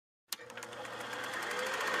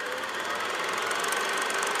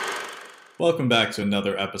Welcome back to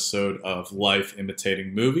another episode of Life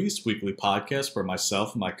Imitating Movies, weekly podcast where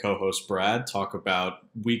myself and my co-host Brad talk about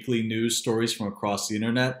weekly news stories from across the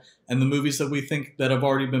internet and the movies that we think that have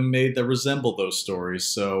already been made that resemble those stories.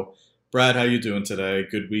 So, Brad, how you doing today?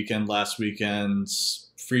 Good weekend last weekend.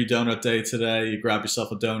 Free donut day today. You grab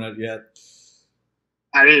yourself a donut yet?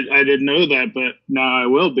 I didn't know that, but now I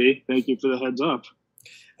will be. Thank you for the heads up.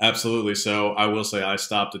 Absolutely. So I will say I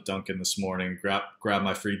stopped at Dunkin' this morning, grab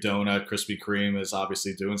my free donut. Krispy Kreme is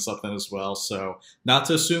obviously doing something as well. So not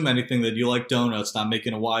to assume anything that you like donuts, not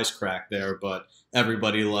making a wisecrack there, but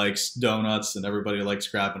everybody likes donuts and everybody likes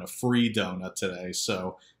grabbing a free donut today.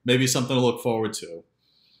 So maybe something to look forward to.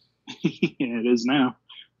 Yeah, it is now.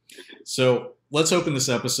 So let's open this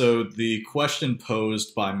episode. The question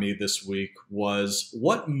posed by me this week was,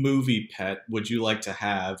 what movie pet would you like to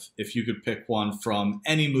have if you could pick one from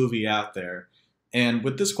any movie out there? And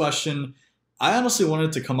with this question, I honestly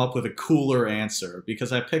wanted to come up with a cooler answer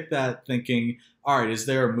because I picked that thinking, all right, is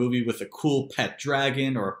there a movie with a cool pet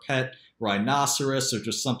dragon or a pet rhinoceros or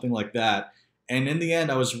just something like that? And in the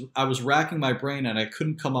end, I was racking my brain and I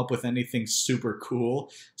couldn't come up with anything super cool.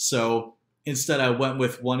 So instead, I went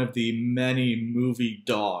with one of the many movie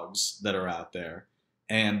dogs that are out there.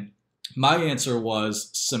 And my answer was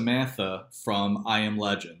Samantha from I Am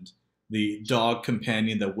Legend, the dog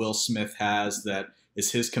companion that Will Smith has that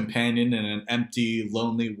is his companion in an empty,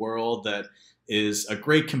 lonely world that is a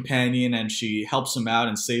great companion, and she helps him out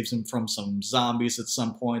and saves him from some zombies at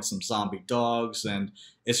some point, some zombie dogs. And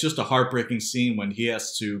it's just a heartbreaking scene when he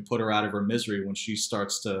has to put her out of her misery when she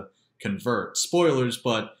starts to convert. Spoilers,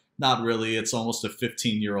 but not really. It's almost a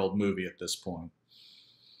 15-year-old movie at this point.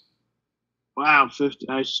 Wow, 50,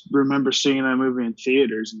 remember seeing that movie in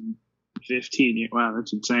theaters in 15 years. Wow,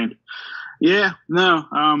 that's insane. Yeah, no,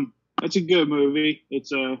 it's a good movie.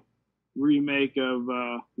 It's a remake of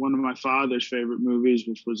one of my father's favorite movies,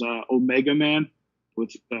 which was Omega Man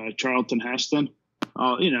with Charlton Heston.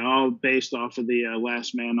 All based off of the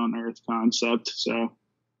Last Man on Earth concept. So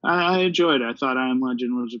I enjoyed it. I thought I Am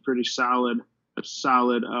Legend was a pretty solid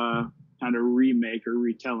kind of remake or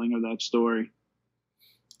retelling of that story.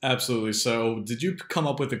 Absolutely. So, did you come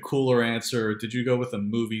up with a cooler answer? Did you go with a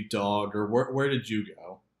movie dog, or where did you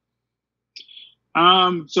go?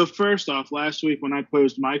 So first off, last week when I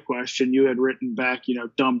posed my question, you had written back,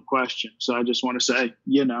 dumb question. So I just want to say,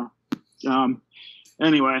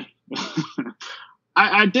 anyway,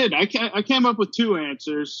 I did. I came up with two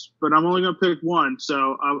answers, but I'm only going to pick one.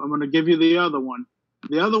 So I'm going to give you the other one.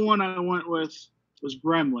 The other one I went with was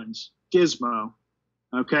Gremlins, Gizmo.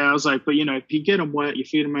 Okay, I was like, but if you get them wet, you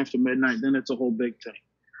feed them after midnight, then it's a whole big thing.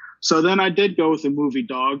 So then I did go with a movie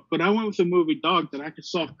dog, but I went with a movie dog that I could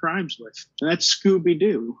solve crimes with, and that's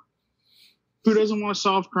Scooby-Doo. Who doesn't want to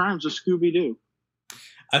solve crimes with Scooby-Doo?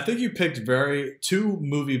 I think you picked two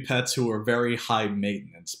movie pets who are very high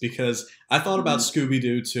maintenance because I thought about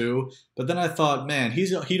Scooby-Doo too, but then I thought, man,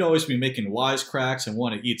 he'd always be making wisecracks and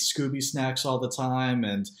want to eat Scooby snacks all the time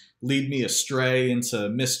and lead me astray into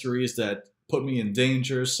mysteries that put me in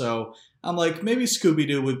danger. So I'm like, maybe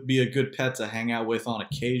Scooby-Doo would be a good pet to hang out with on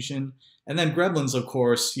occasion. And then Gremlins, of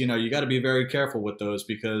course, you got to be very careful with those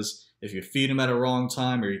because if you feed them at a wrong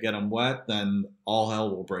time or you get them wet, then all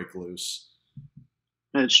hell will break loose.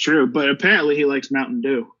 That's true, but apparently he likes Mountain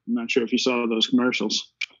Dew. I'm not sure if you saw those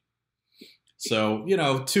commercials. So,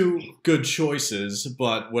 two good choices,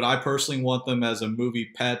 but would I personally want them as a movie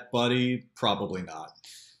pet buddy? Probably not.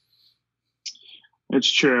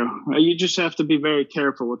 It's true. You just have to be very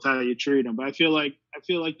careful with how you treat them. But I feel like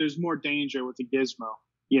there's more danger with a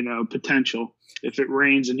Gizmo, potential. If it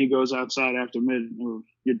rains and he goes outside after midnight,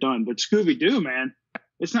 you're done. But Scooby-Doo, man,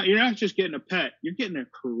 you're not just getting a pet, you're getting a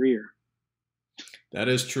career. That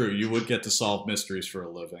is true. You would get to solve mysteries for a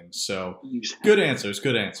living. So, good answers,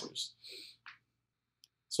 good answers.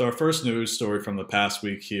 So our first news story from the past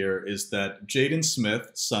week here is that Jaden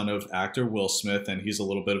Smith, son of actor Will Smith, and he's a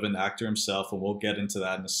little bit of an actor himself, and we'll get into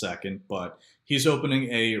that in a second, but he's opening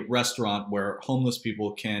a restaurant where homeless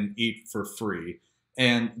people can eat for free.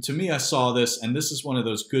 And to me, I saw this, and this is one of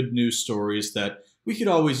those good news stories that we could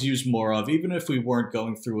always use more of, even if we weren't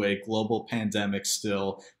going through a global pandemic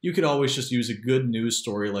still. You could always just use a good news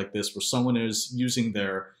story like this where someone is using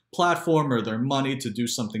their platform or their money to do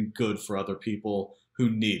something good for other people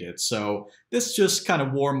who need it. So this just kind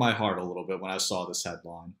of warmed my heart a little bit when I saw this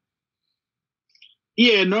headline.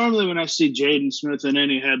 Yeah, normally when I see Jaden Smith in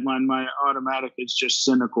any headline, my automatic is just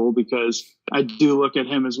cynical because I do look at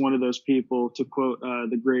him as one of those people, to quote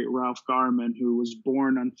the great Ralph Garman, who was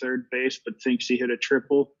born on third base but thinks he hit a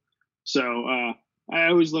triple. So I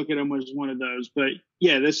always look at him as one of those. But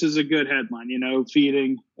yeah, this is a good headline. You know,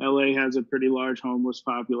 feeding LA has a pretty large homeless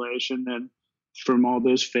population, and from all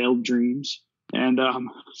those failed dreams, and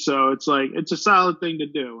so it's like it's a solid thing to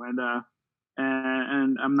do. And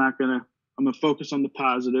I'm gonna focus on the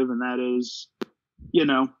positive, and that is, you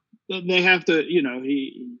know, they have to, you know,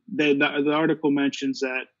 the article mentions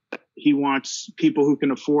that he wants people who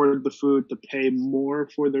can afford the food to pay more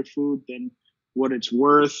for their food than what it's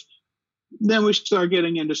worth. Then we start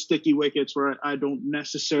getting into sticky wickets where I don't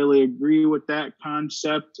necessarily agree with that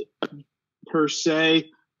concept per se,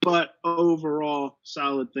 but overall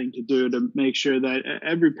solid thing to do to make sure that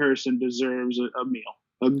every person deserves a meal,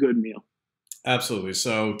 a good meal. Absolutely.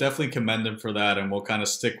 So definitely commend him for that, and we'll kind of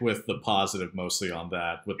stick with the positive mostly on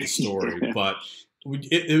that with the story. Yeah. But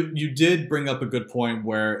you did bring up a good point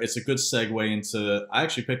where it's a good segue into. I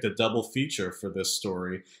actually picked a double feature for this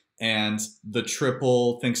story, and the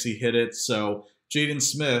triple thinks he hit it. So Jaden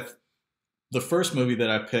Smith, the first movie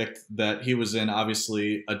that I picked that he was in,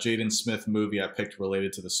 obviously a Jaden Smith movie I picked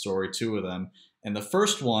related to the story, two of them. And the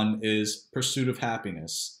first one is Pursuit of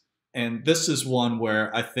Happiness. And this is one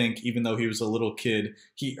where I think, even though he was a little kid,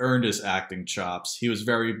 he earned his acting chops. He was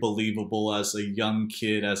very believable as a young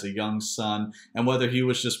kid, as a young son. And whether he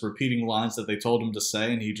was just repeating lines that they told him to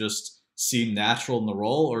say and he just seemed natural in the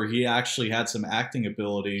role, or he actually had some acting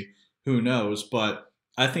ability, who knows? But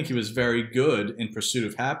I think he was very good in Pursuit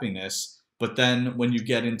of Happiness. But then when you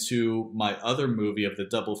get into my other movie of the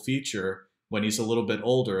double feature, when he's a little bit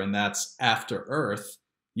older, and that's After Earth,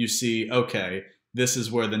 you see, okay, this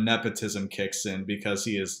is where the nepotism kicks in because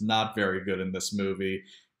he is not very good in this movie.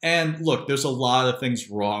 And look, there's a lot of things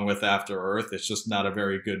wrong with After Earth. It's just not a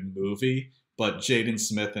very good movie. But Jaden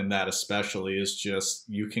Smith in that especially is just,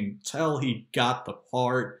 you can tell he got the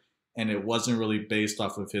part and it wasn't really based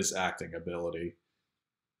off of his acting ability.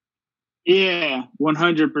 Yeah,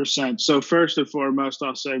 100%. So first and foremost,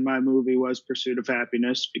 I'll say my movie was Pursuit of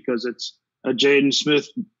Happiness because it's a Jaden Smith.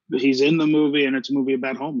 He's in the movie, and it's a movie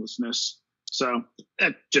about homelessness. So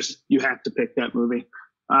that just, you have to pick that movie.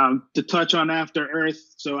 To touch on After Earth,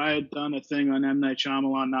 so I had done a thing on M. Night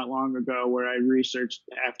Shyamalan not long ago where I researched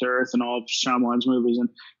After Earth and all of Shyamalan's movies, and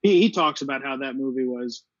he talks about how that movie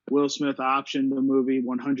was Will Smith optioned the movie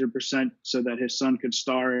 100% so that his son could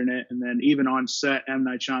star in it. And then even on set, M.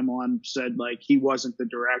 Night Shyamalan said like he wasn't the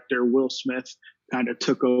director. Will Smith kind of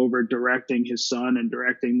took over directing his son and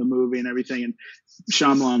directing the movie and everything. And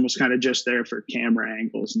Shyamalan was kind of just there for camera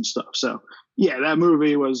angles and stuff. So yeah, that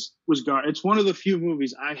movie was it's one of the few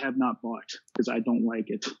movies I have not bought because I don't like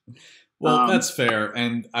it. Well, that's fair.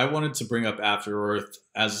 And I wanted to bring up After Earth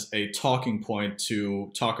as a talking point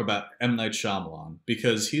to talk about M. Night Shyamalan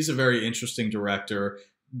because he's a very interesting director,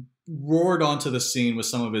 roared onto the scene with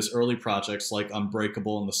some of his early projects like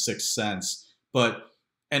Unbreakable and The Sixth Sense.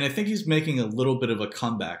 And I think he's making a little bit of a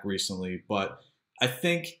comeback recently. But I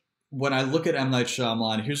think when I look at M. Night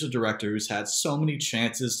Shyamalan, here's a director who's had so many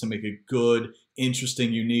chances to make a good,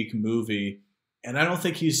 interesting, unique movie. And I don't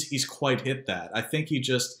think he's quite hit that. I think he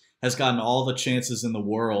just has gotten all the chances in the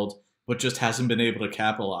world, but just hasn't been able to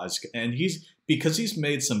capitalize. And because he's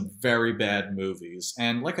made some very bad movies.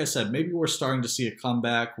 And like I said, maybe we're starting to see a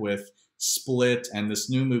comeback with Split and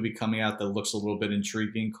this new movie coming out that looks a little bit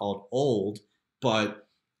intriguing called Old. But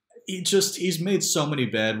he's made so many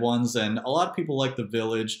bad ones. And a lot of people like The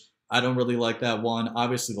Village. I don't really like that one.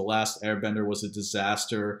 Obviously, The Last Airbender was a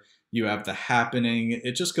disaster. You have The Happening.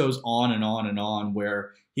 It just goes on and on and on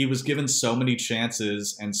where he was given so many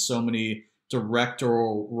chances and so many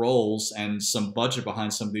directorial roles and some budget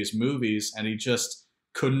behind some of these movies, and he just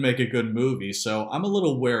couldn't make a good movie. So I'm a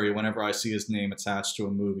little wary whenever I see his name attached to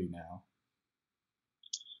a movie now.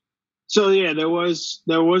 So yeah, there was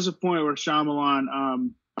a point where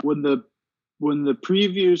Shyamalan, when the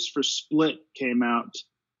previews for Split came out,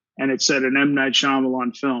 and it said an M. Night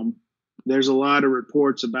Shyamalan film, there's a lot of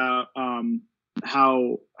reports about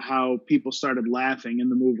how people started laughing in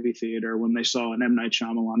the movie theater when they saw an M. Night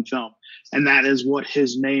Shyamalan film, and that is what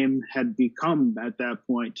his name had become at that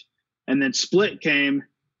point. And then Split came.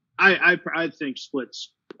 I think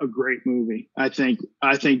Split's a great movie. I think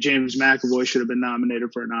James McAvoy should have been nominated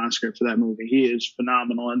for an Oscar for that movie. He is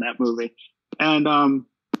phenomenal in that movie. And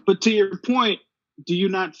but to your point, do you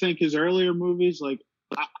not think his earlier movies, like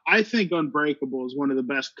I think Unbreakable is one of the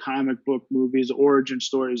best comic book movies, origin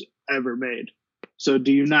stories ever made. So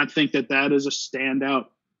do you not think that is a standout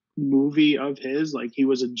movie of his? Like he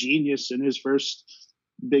was a genius in his first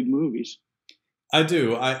big movies. I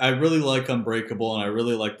do. I really like Unbreakable and I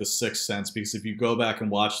really like The Sixth Sense because if you go back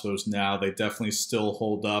and watch those now, they definitely still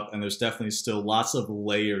hold up and there's definitely still lots of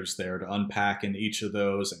layers there to unpack in each of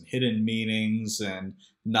those and hidden meanings and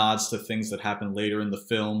nods to things that happen later in the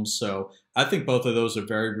film. So I think both of those are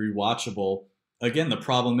very rewatchable. Again, the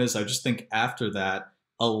problem is I just think after that,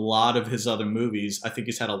 a lot of his other movies, I think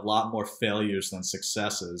he's had a lot more failures than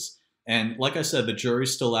successes. And like I said, the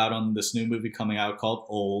jury's still out on this new movie coming out called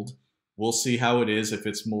Old. We'll see how it is if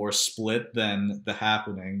it's more split than The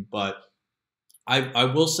Happening. But I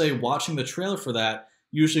will say, watching the trailer for that,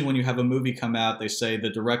 usually when you have a movie come out, they say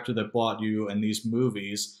the director that bought you and these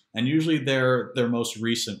movies, and usually they're their most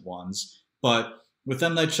recent ones. But with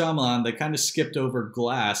M. Night Shyamalan, they kind of skipped over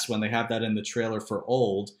Glass when they have that in the trailer for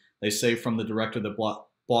Old. They say from the director that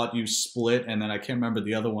bought you Split, and then I can't remember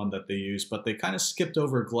the other one that they used, but they kind of skipped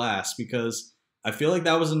over Glass because I feel like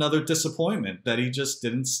that was another disappointment that he just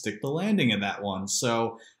didn't stick the landing in that one.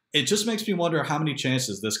 So it just makes me wonder how many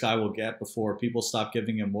chances this guy will get before people stop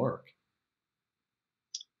giving him work.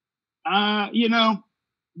 You know,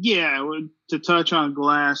 yeah. To touch on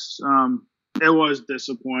Glass, it was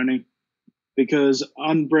disappointing because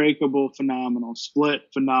Unbreakable, phenomenal. Split,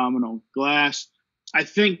 phenomenal. Glass, I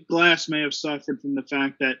think Glass may have suffered from the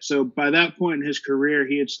fact that so by that point in his career,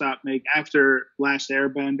 he had stopped making after Last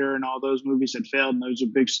Airbender and all those movies had failed, and those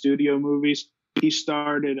are big studio movies. He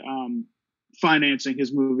started financing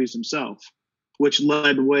his movies himself, which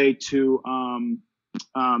led way to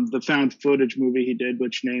the found footage movie he did,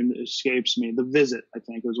 which name escapes me. The Visit, I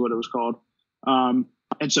think, was what it was called.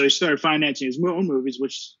 And so he started financing his own movies,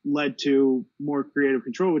 which led to more creative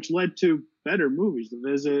control, which led to better movies. The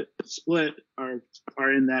Visit, Split are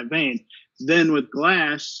in that vein. Then with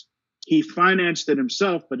Glass, he financed it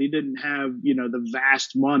himself, but he didn't have, the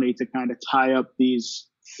vast money to kind of tie up these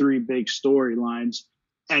three big storylines.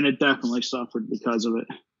 And it definitely suffered because of it.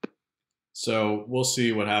 So we'll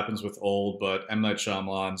see what happens with Old, but M. Night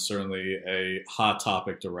Shyamalan certainly a hot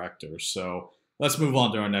topic director. So let's move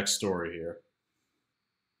on to our next story here.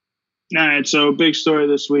 All right, so big story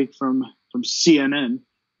this week from CNN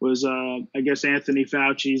was I guess Anthony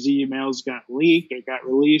Fauci's emails got leaked or got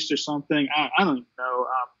released or something. I don't even know.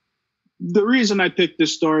 The reason I picked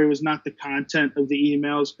this story was not the content of the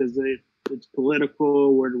emails because it's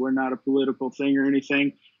political. We're not a political thing or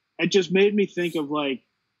anything. It just made me think of like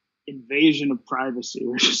invasion of privacy.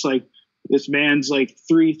 We're just like this man's like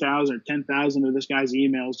 3,000 or 10,000 of this guy's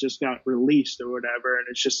emails just got released or whatever, and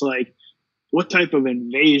it's just like what type of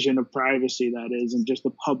invasion of privacy that is in just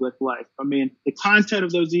the public life. I mean, the content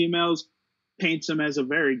of those emails paints him as a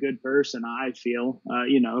very good person, I feel.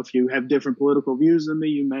 If you have different political views than me,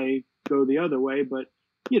 you may go the other way. But,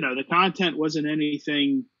 the content wasn't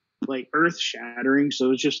anything like earth shattering.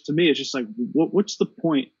 So it's just, to me, it's just like, what's the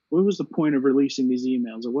point? What was the point of releasing these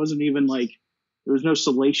emails? It wasn't even like there was no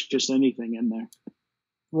salacious anything in there.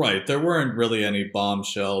 Right. There weren't really any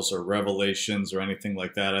bombshells or revelations or anything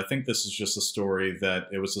like that. I think this is just a story that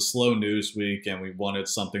it was a slow news week and we wanted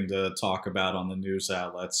something to talk about on the news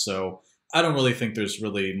outlets. So I don't really think there's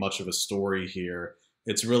really much of a story here.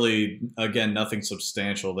 It's really, again, nothing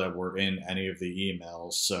substantial that were in any of the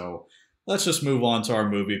emails. So let's just move on to our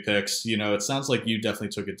movie picks. It sounds like you definitely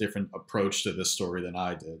took a different approach to this story than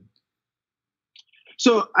I did.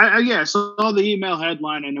 So I saw the email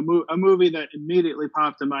headline and a movie that immediately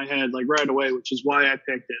popped in my head like right away, which is why I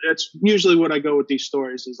picked it. That's usually what I go with these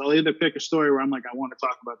stories is I'll either pick a story where I'm like, I want to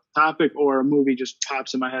talk about the topic, or a movie just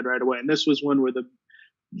pops in my head right away. And this was one where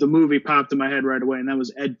the movie popped in my head right away, and that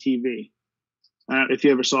was Ed TV. If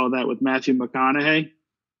you ever saw that with Matthew McConaughey.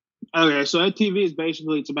 Okay, so Ed TV is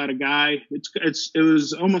basically, it's about a guy. It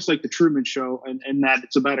was almost like the Truman Show, and that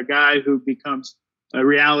it's about a guy who becomes a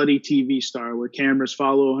reality TV star where cameras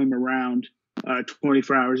follow him around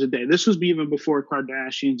 24 hours a day. This was even before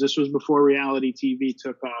Kardashians. This was before reality TV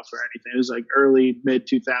took off or anything. It was like early, mid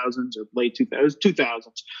 2000s or late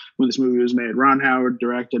 2000s when this movie was made. Ron Howard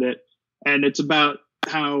directed it. And it's about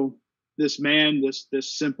how this man,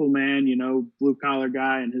 this simple man, blue collar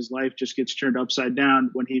guy, and his life just gets turned upside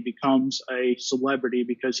down when he becomes a celebrity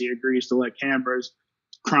because he agrees to let cameras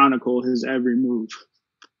chronicle his every move.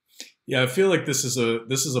 Yeah, I feel like this is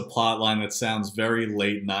a plot line that sounds very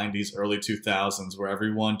late 90s, early 2000s, where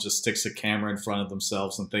everyone just sticks a camera in front of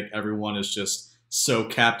themselves and think everyone is just so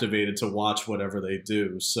captivated to watch whatever they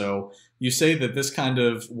do. So you say that this kind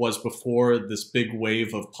of was before this big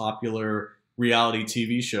wave of popular reality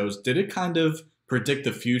TV shows. Did it kind of predict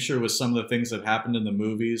the future with some of the things that happened in the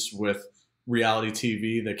movies with reality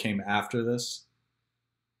TV that came after this?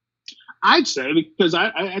 I'd say, because I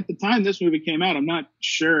at the time this movie came out, I'm not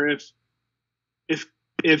sure if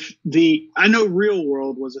I know Real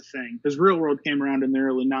World was a thing because Real World came around in the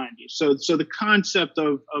early '90s. So the concept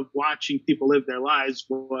of watching people live their lives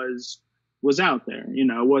was out there. You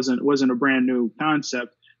know, it wasn't a brand new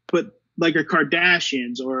concept. But like a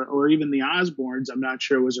Kardashians or even the Osbournes, I'm not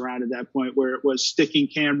sure was around at that point where it was sticking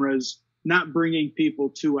cameras, not bringing people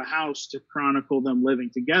to a house to chronicle them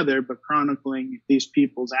living together, but chronicling these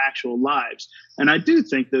people's actual lives. And I do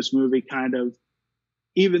think this movie kind of,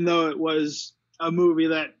 even though it was a movie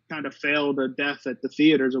that kind of failed a death at the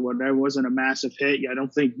theaters or whatever, wasn't a massive hit. I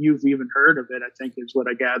don't think you've even heard of it, I think is what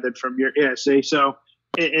I gathered from your essay. So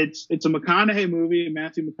it's a McConaughey movie,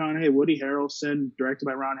 Matthew McConaughey, Woody Harrelson, directed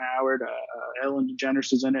by Ron Howard, Ellen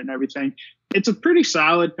DeGeneres is in it and everything. It's a pretty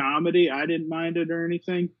solid comedy. I didn't mind it or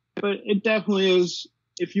anything, but it definitely is.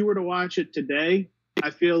 If you were to watch it today, I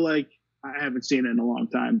feel like, I haven't seen it in a long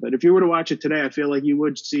time, but if you were to watch it today, I feel like you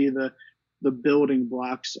would see the building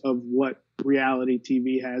blocks of what reality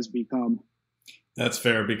TV has become. That's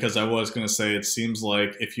fair because I was going to say it seems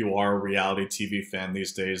like if you are a reality TV fan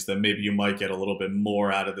these days, then maybe you might get a little bit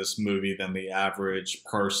more out of this movie than the average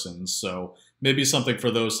person. So maybe something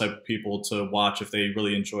for those type of people to watch if they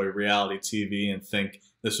really enjoy reality TV and think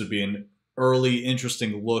this would be an early,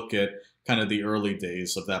 interesting look at kind of the early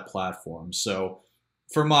days of that platform. So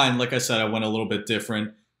for mine, like I said, I went a little bit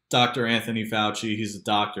different. Dr. Anthony Fauci, he's a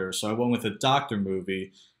doctor, so I went with a doctor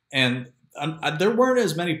movie. And there weren't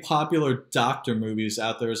as many popular doctor movies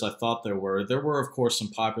out there as I thought there were. There were, of course, some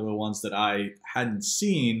popular ones that I hadn't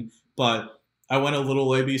seen, but I went a little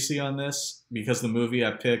ABC on this because the movie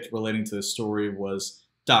I picked relating to the story was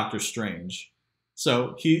Doctor Strange.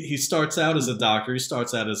 So he starts out as a doctor, he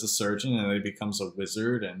starts out as a surgeon, and then he becomes a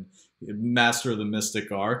wizard and master of the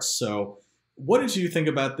mystic arts. So what did you think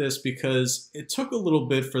about this? Because it took a little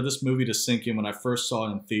bit for this movie to sink in when I first saw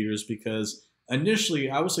it in theaters, because initially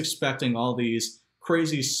I was expecting all these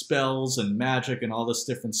crazy spells and magic and all this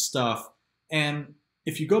different stuff. And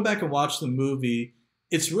if you go back and watch the movie,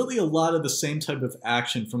 it's really a lot of the same type of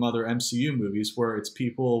action from other MCU movies where it's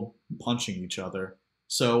people punching each other.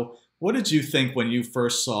 So what did you think when you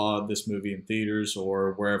first saw this movie in theaters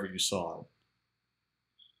or wherever you saw it?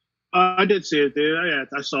 I did see it, dude.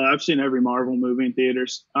 I've seen every Marvel movie in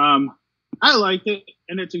theaters. I liked it,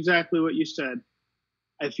 and it's exactly what you said.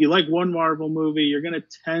 If you like one Marvel movie, you're gonna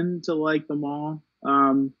tend to like them all.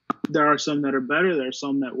 There are some that are better. There are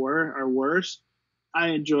some that are worse. I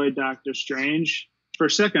enjoyed Doctor Strange. For a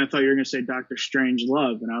second, I thought you were gonna say Doctor Strange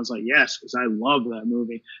Love, and I was like, yes, because I love that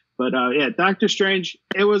movie. But yeah, Doctor Strange.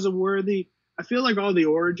 It was a worthy. I feel like all the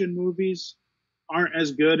origin movies aren't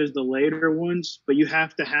as good as the later ones, but you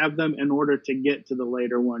have to have them in order to get to the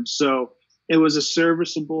later ones. So it was a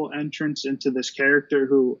serviceable entrance into this character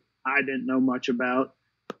who I didn't know much about,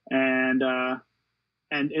 and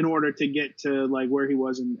in order to get to like where he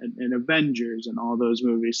was in Avengers and all those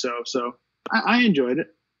movies. So I enjoyed it.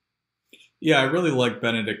 Yeah, I really like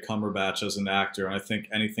Benedict Cumberbatch as an actor. I think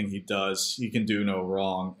anything he does, he can do no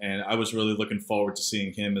wrong. And I was really looking forward to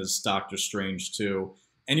seeing him as Doctor Strange too.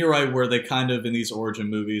 And you're right, where they kind of, in these origin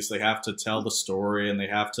movies, they have to tell the story and they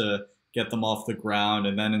have to get them off the ground.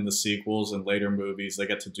 And then in the sequels and later movies, they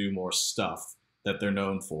get to do more stuff that they're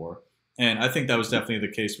known for. And I think that was definitely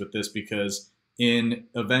the case with this because in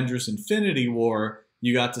Avengers Infinity War,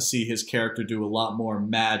 you got to see his character do a lot more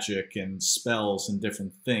magic and spells and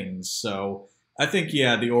different things. So I think,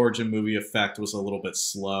 yeah, the origin movie effect was a little bit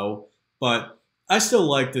slow, but I still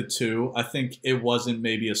liked it too. I think it wasn't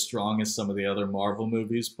maybe as strong as some of the other Marvel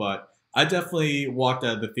movies, but I definitely walked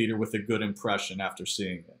out of the theater with a good impression after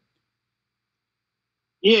seeing it.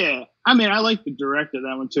 Yeah, I mean, I like the director of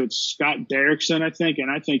that one too. It's Scott Derrickson, I think,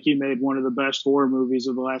 and I think he made one of the best horror movies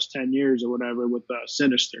of the last 10 years or whatever with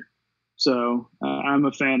Sinister. So I'm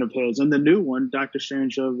a fan of his. And the new one, Doctor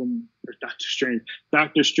Strange and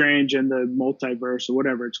the Multiverse or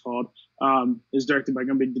whatever it's called, is directed by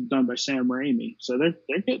going to be done by Sam Raimi. So they're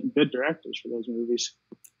getting good directors for those movies.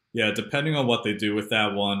 Yeah, depending on what they do with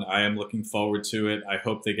that one, I am looking forward to it. I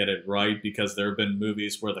hope they get it right because there have been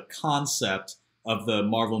movies where the concept of the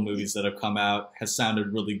Marvel movies that have come out has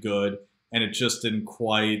sounded really good, and it just didn't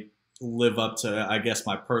quite live up to, I guess,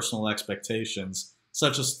 my personal expectations,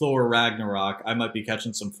 such as Thor Ragnarok. I might be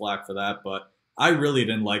catching some flack for that, but I really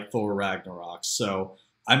didn't like Thor Ragnarok. So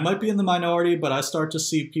I might be in the minority, but I start to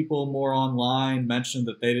see people more online mention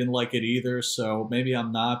that they didn't like it either, so maybe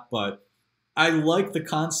I'm not, but I like the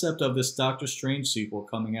concept of this Doctor Strange sequel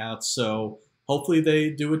coming out, so hopefully they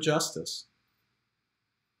do it justice.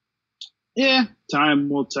 Yeah, time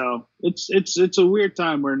will tell. It's a weird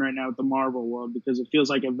time we're in right now with the Marvel world because it feels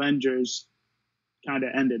like Avengers kind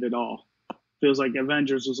of ended it all. Feels like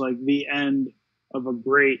Avengers was like the end of a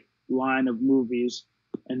great line of movies,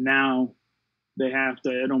 and now they have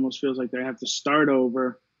to. It almost feels like they have to start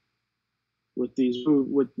over with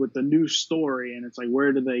with the new story, and it's like,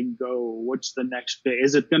 where do they go? What's the next bit?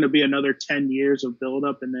 Is it going to be another 10 years of build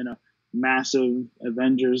up and then a massive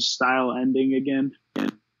Avengers style ending again?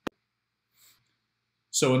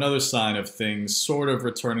 So another sign of things sort of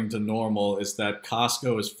returning to normal is that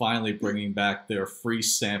Costco is finally bringing back their free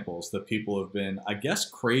samples that people have been, I guess,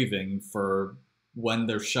 craving for when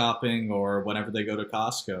they're shopping or whenever they go to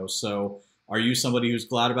Costco. So are you somebody who's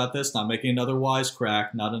glad about this? Not making another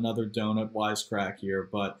wisecrack, not another donut wisecrack here,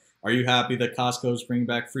 but are you happy that Costco is bringing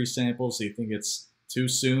back free samples? Do you think it's too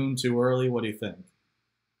soon, too early? What do you think?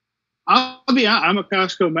 I'm a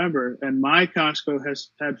Costco member, and my Costco has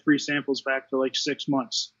had free samples back for like 6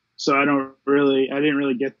 months. So I didn't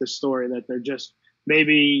really get the story that they're just,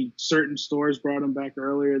 maybe certain stores brought them back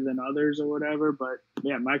earlier than others or whatever. But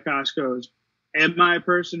yeah, my Costco is, am I a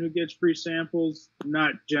person who gets free samples?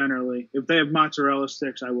 Not generally. If they have mozzarella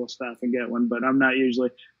sticks, I will stop and get one, but I'm not usually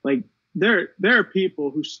like, there are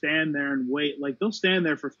people who stand there and wait, like they'll stand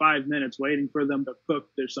there for 5 minutes waiting for them to cook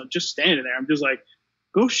their son, just standing there. I'm just like,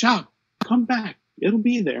 go shop, come back, it'll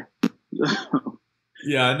be there.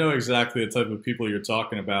 Yeah, I know exactly the type of people you're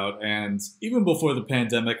talking about. And even before the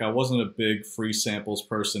pandemic, I wasn't a big free samples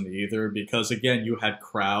person either because, again, you had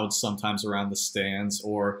crowds sometimes around the stands,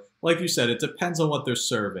 or like you said, it depends on what they're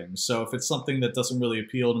serving. So if it's something that doesn't really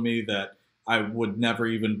appeal to me that I would never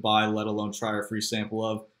even buy, let alone try a free sample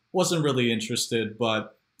of, wasn't really interested.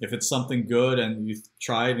 But if it's something good and you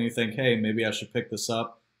try it and you think, hey, maybe I should pick this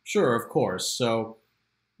up, sure, of course. So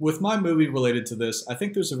with my movie related to this, I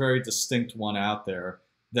think there's a very distinct one out there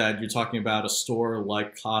that you're talking about, a store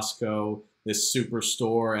like Costco, this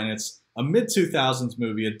superstore, and it's a mid-2000s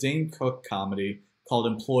movie, a Dane Cook comedy called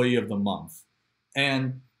Employee of the Month.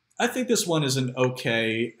 And I think this one is an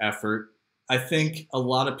okay effort. I think a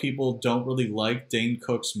lot of people don't really like Dane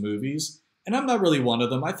Cook's movies, and I'm not really one of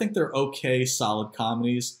them. I think they're okay, solid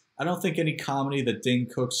comedies. I don't think any comedy that Dane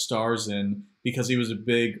Cook stars in, because he was a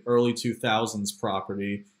big early 2000s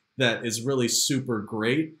property, that is really super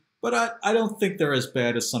great, but I don't think they're as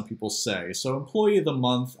bad as some people say. So Employee of the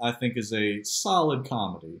Month, I think, is a solid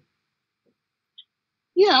comedy.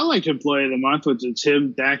 Yeah, I liked Employee of the Month, which it's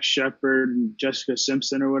him, Dax Shepard, and Jessica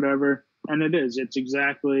Simpson or whatever. And it is. It's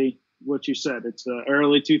exactly what you said. It's the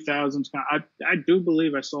early 2000s. I do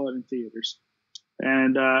believe I saw it in theaters.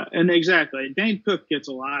 And exactly, Dane Cook gets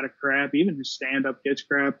a lot of crap. Even his stand-up gets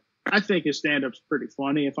crap. I think his stand-up's pretty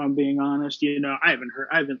funny, if I'm being honest. You know, I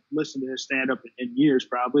haven't listened to his stand-up in years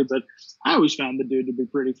probably, but I always found the dude to be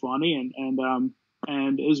pretty funny.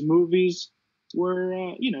 And his movies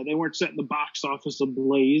were, they weren't setting the box office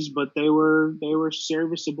ablaze, but they were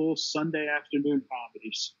serviceable Sunday afternoon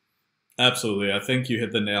comedies. Absolutely. I think you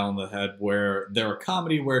hit the nail on the head where they're a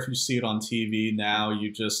comedy where if you see it on TV now,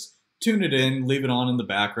 you just tune it in, leave it on in the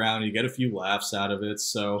background, you get a few laughs out of it.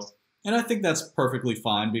 So, and I think that's perfectly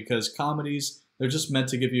fine because comedies, they're just meant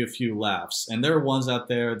to give you a few laughs. And there are ones out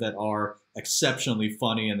there that are exceptionally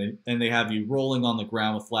funny and they have you rolling on the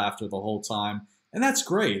ground with laughter the whole time. And that's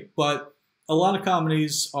great. But a lot of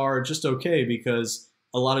comedies are just okay because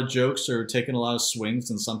a lot of jokes are taking a lot of swings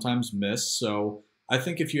and sometimes miss. So I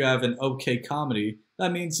think if you have an okay comedy,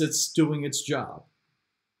 that means it's doing its job.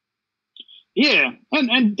 Yeah,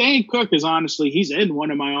 and Dane Cook is honestly, he's in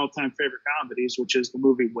one of my all-time favorite comedies, which is the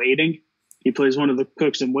movie Waiting. He plays one of the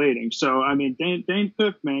cooks in Waiting. So I mean, Dane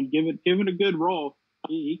Cook, man, give it a good role.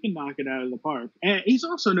 He can knock it out of the park. And he's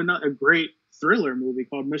also in a great thriller movie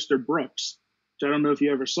called Mr. Brooks, which I don't know if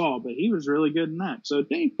you ever saw, but he was really good in that. So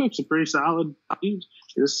Dane Cook's a pretty solid. He's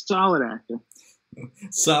a solid actor.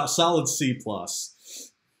 Solid C plus.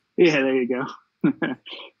 Yeah, there you go.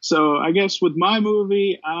 So I guess with my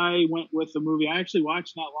movie, I went with the movie I actually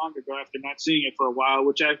watched not long ago after not seeing it for a while,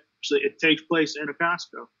 which actually it takes place in a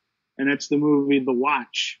Costco, and it's the movie The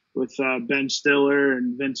Watch with Ben Stiller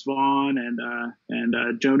and Vince Vaughn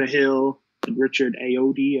and Jonah Hill and Richard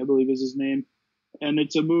Ayoade, I believe is his name. And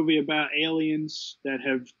it's a movie about aliens that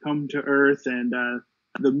have come to Earth, and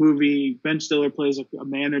the movie, Ben Stiller plays a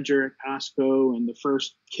manager at Costco, and the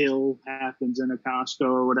first kill happens in a Costco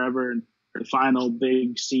or whatever, and the final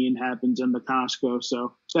big scene happens in the Costco.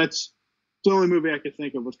 So that's the only movie I could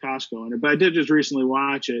think of with Costco in it. But I did just recently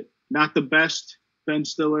watch it. Not the best Ben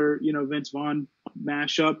Stiller, Vince Vaughn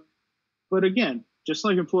mashup. But again, just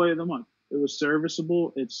like Employee of the Month, it was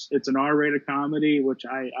serviceable. It's an R-rated comedy, which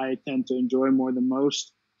I tend to enjoy more than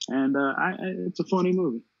most. And it's a funny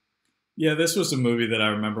movie. Yeah, this was a movie that I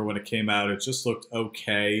remember when it came out. It just looked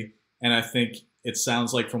okay. And I think it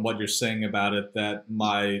sounds like from what you're saying about it that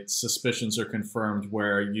my suspicions are confirmed,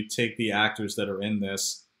 where you take the actors that are in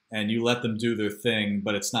this and you let them do their thing,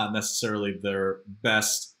 but it's not necessarily their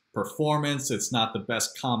best performance. It's not the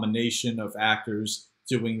best combination of actors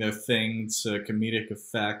doing their thing to comedic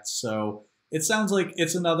effect. So it sounds like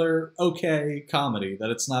it's another okay comedy, that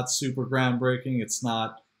it's not super groundbreaking, it's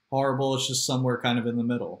not horrible, it's just somewhere kind of in the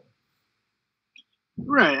middle.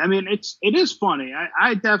 Right. I mean, it is funny.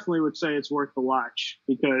 I definitely would say it's worth the watch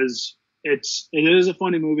because it is a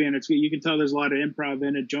funny movie, and it's you can tell there's a lot of improv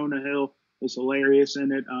in it. Jonah Hill is hilarious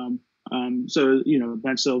in it. So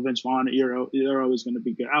Ben Still, Vince Vaughn, you're always going to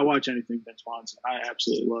be good. I watch anything Vince Vaughn's. I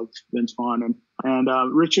absolutely love Vince Vaughn,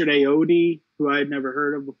 and Richard Ayoade, who I had never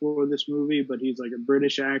heard of before this movie, but he's like a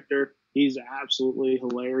British actor. He's absolutely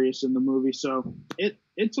hilarious in the movie. So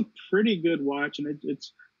it's a pretty good watch, and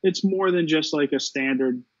it's more than just like a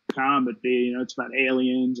standard comedy. It's about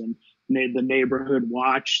aliens, and the neighborhood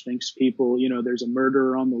watch thinks people, there's a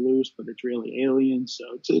murderer on the loose, but it's really aliens.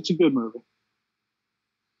 So it's a good movie.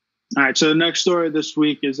 All right. So the next story this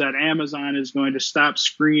week is that Amazon is going to stop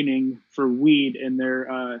screening for weed in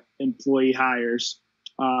their employee hires,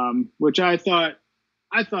 which I thought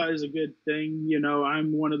is a good thing.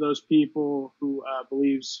 I'm one of those people who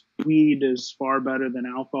believes weed is far better than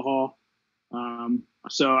alcohol.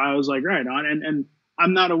 So I was like, right on. And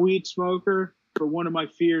I'm not a weed smoker, but one of my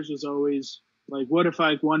fears was always like, what if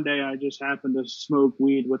like one day I just happen to smoke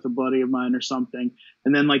weed with a buddy of mine or something,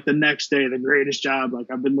 and then like the next day the greatest job like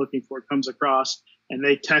I've been looking for comes across, and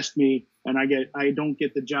they test me and I don't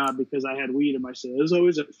get the job because I had weed in my system. It was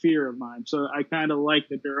always a fear of mine. So I kind of like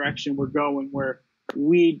the direction we're going, where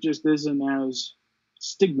weed just isn't as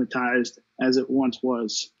stigmatized as it once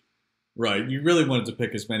was. Right. You really wanted to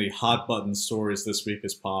pick as many hot button stories this week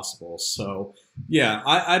as possible. So, yeah,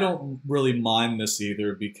 I don't really mind this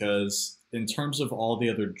either, because in terms of all the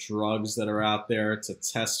other drugs that are out there to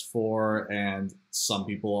test for, and some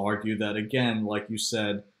people argue that, again, like you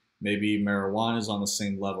said, maybe marijuana is on the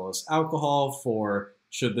same level as alcohol for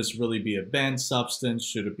should this really be a banned substance?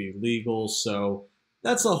 Should it be legal? So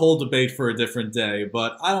that's a whole debate for a different day,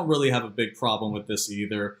 but I don't really have a big problem with this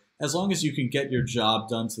either. As long as you can get your job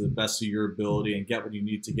done to the best of your ability and get what you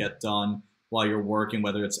need to get done while you're working,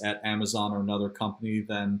 whether it's at Amazon or another company,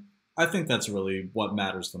 then I think that's really what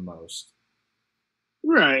matters the most.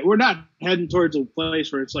 Right. We're not heading towards a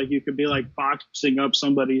place where it's like you could be like boxing up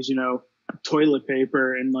somebody's, toilet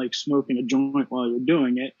paper and like smoking a joint while you're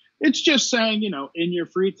doing it. It's just saying, in your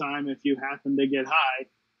free time, if you happen to get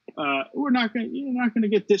high, you're not going to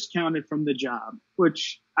get discounted from the job,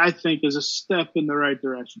 which I think is a step in the right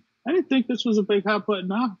direction. I didn't think this was a big hot button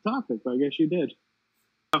topic, but I guess you did.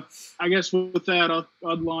 I guess with that, I'll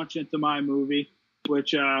launch into my movie,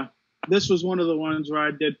 which this was one of the ones where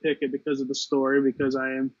I did pick it because of the story, because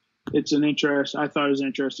I thought it was an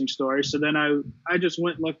interesting story. So then I just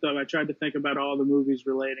went and looked up. I tried to think about all the movies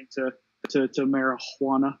relating to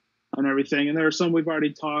marijuana and everything. And there are some we've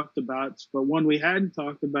already talked about, but one we hadn't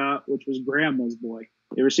talked about, which was Grandma's Boy.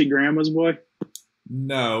 You ever see Grandma's Boy?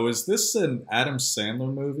 No. Is this an Adam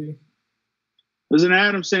Sandler movie? It was an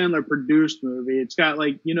Adam Sandler produced movie. It's got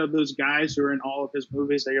like, those guys who are in all of his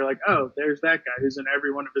movies that you're like, oh, there's that guy who's in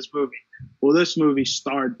every one of his movies. Well, this movie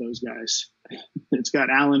starred those guys. It's got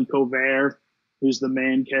Alan Colbert, who's the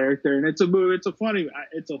main character. And it's a movie. It's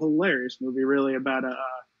a hilarious movie, really, about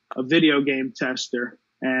a video game tester.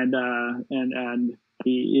 And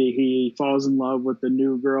he falls in love with the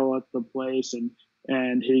new girl at the place,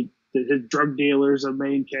 and his drug dealer's a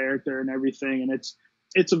main character and everything. And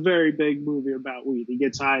it's a very big movie about weed. He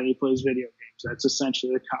gets high and he plays video games. That's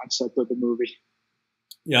essentially the concept of the movie.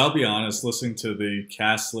 Yeah, I'll be honest, listening to the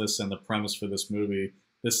cast list and the premise for this movie,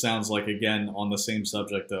 this sounds like, again, on the same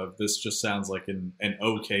subject of, this just sounds like an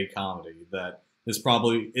okay comedy, that this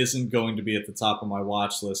probably isn't going to be at the top of my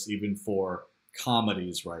watch list even for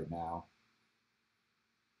comedies right now.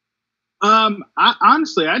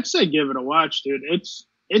 Honestly, I'd say give it a watch, dude.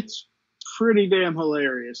 It's pretty damn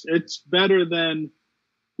hilarious. It's better than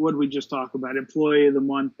what we just talked about, Employee of the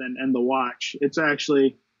Month and The Watch. It's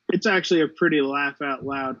actually a pretty laugh out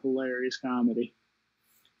loud hilarious comedy.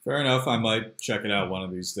 Fair enough. I might check it out one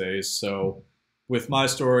of these days. So with my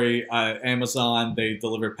story, Amazon, they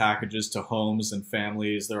deliver packages to homes and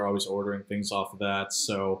families. They're always ordering things off of that.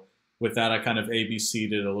 So with that, I kind of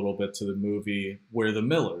ABC'd it a little bit to the movie We're the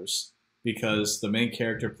Millers, because the main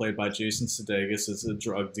character, played by Jason Sudeikis, is a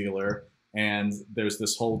drug dealer. And there's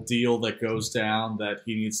this whole deal that goes down that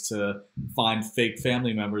he needs to find fake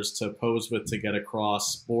family members to pose with to get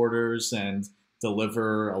across borders and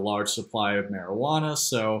deliver a large supply of marijuana.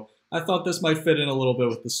 So I thought this might fit in a little bit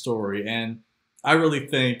with the story. And I really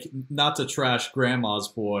think, not to trash Grandma's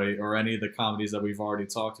Boy or any of the comedies that we've already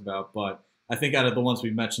talked about, but I think out of the ones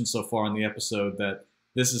we've mentioned so far in the episode, that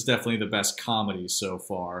this is definitely the best comedy so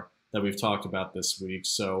far that we've talked about this week.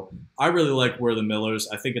 So I really like We're the Millers.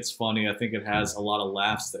 I think it's funny. I think it has a lot of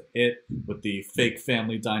laughs that hit with the fake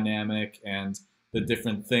family dynamic and the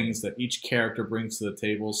different things that each character brings to the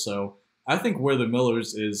table. So I think We're the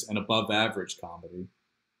Millers is an above average comedy.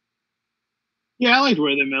 Yeah, I liked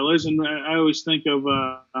Where the Millers, and I always think of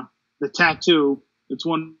the tattoo. It's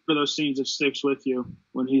one of those scenes that sticks with you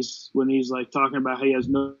when he's like talking about how he has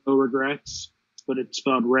no regrets, but it's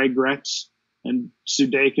spelled regrets. And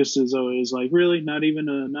Sudeikis is always like, really, not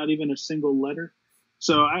even a single letter.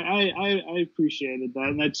 So I appreciated that,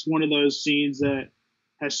 and that's one of those scenes that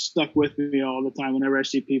has stuck with me all the time. Whenever I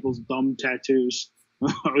see people's dumb tattoos,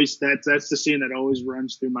 always that's the scene that always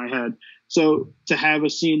runs through my head. So to have a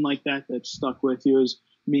scene like that that stuck with you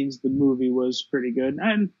means the movie was pretty good.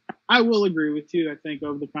 And I will agree with you. I think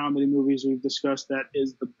of the comedy movies we've discussed, that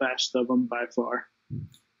is the best of them by far.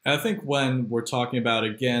 I think when we're talking about,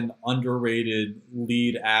 again, underrated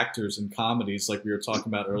lead actors in comedies, like we were talking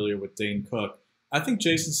about earlier with Dane Cook, I think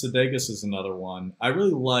Jason Sudeikis is another one. I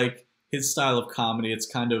really like his style of comedy. It's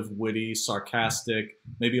kind of witty, sarcastic,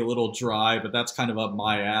 maybe a little dry, but that's kind of up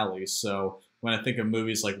my alley. So when I think of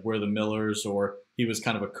movies like We're the Millers, or he was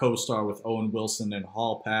kind of a co-star with Owen Wilson in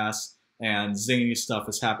Hall Pass, and zany stuff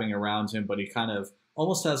is happening around him, but he kind of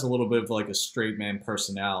almost has a little bit of like a straight man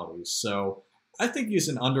personality. So I think he's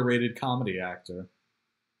an underrated comedy actor.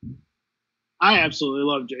 I absolutely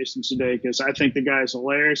love Jason Sudeikis. I think the guy is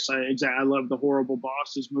hilarious. I love the Horrible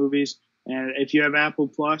Bosses movies. And if you have Apple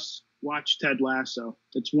Plus, watch Ted Lasso.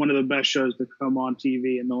 It's one of the best shows to come on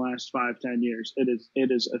TV in the last 5-10 years. It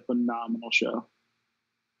is a phenomenal show.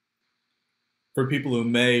 For people who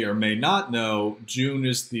may or may not know, June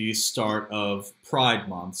is the start of Pride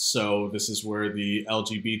Month. So this is where the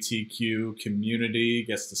LGBTQ community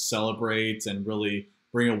gets to celebrate and really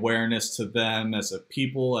bring awareness to them as a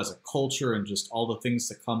people, as a culture, and just all the things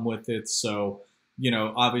that come with it. So,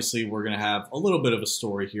 obviously we're going to have a little bit of a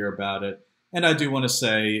story here about it. And I do want to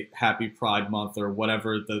say happy Pride Month, or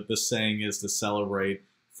whatever the saying is to celebrate,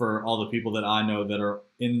 for all the people that I know that are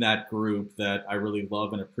in that group that I really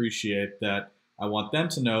love and appreciate, that I want them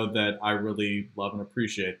to know that I really love and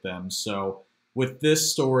appreciate them. So with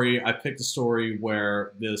this story, I picked a story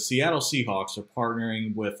where the Seattle Seahawks are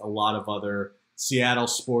partnering with a lot of other Seattle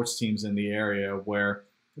sports teams in the area, where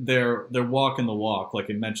they're walking the walk, like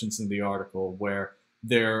it mentions in the article, where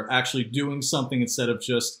they're actually doing something instead of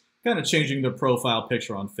just kind of changing their profile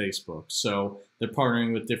picture on Facebook. So they're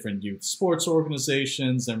partnering with different youth sports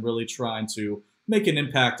organizations and really trying to make an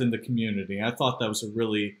impact in the community. I thought that was a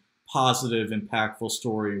really positive, impactful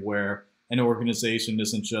story, where an organization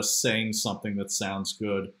isn't just saying something that sounds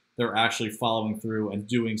good. They're actually following through and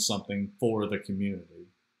doing something for the community.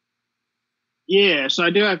 Yeah, so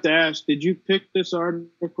I do have to ask, did you pick this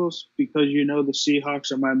article because the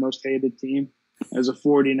Seahawks are my most hated team? As a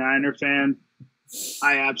 49er fan,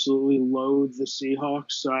 I absolutely loathe the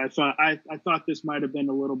Seahawks. So I thought this might have been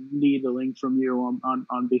a little needling from you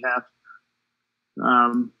on behalf.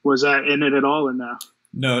 Was that in it at all, or no?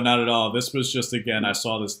 No, not at all. This was just, again, I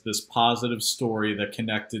saw this positive story that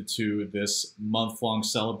connected to this month-long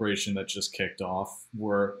celebration that just kicked off,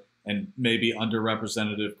 and maybe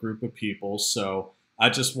underrepresented group of people. So I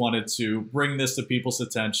just wanted to bring this to people's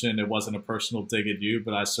attention. It wasn't a personal dig at you,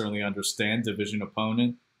 but I certainly understand division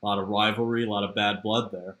opponent, a lot of rivalry, a lot of bad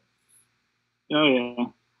blood there.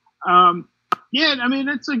 Oh yeah. Yeah, I mean,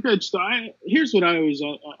 it's a good story. Here's what I always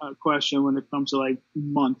question when it comes to like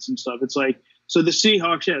months and stuff. It's like, so the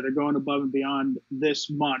Seahawks, yeah, they're going above and beyond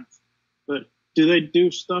this month, but do they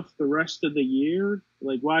do stuff the rest of the year?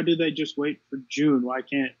 Like, why do they just wait for June? Why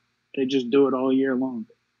can't they just do it all year long?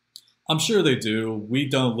 I'm sure they do. We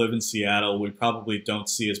don't live in Seattle. We probably don't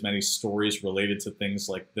see as many stories related to things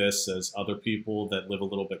like this as other people that live a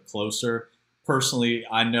little bit closer. Personally,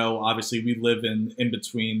 I know obviously we live in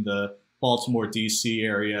between the Baltimore, D.C.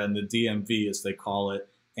 area and the DMV, as they call it.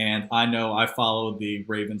 And I know I follow the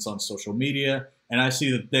Ravens on social media, and I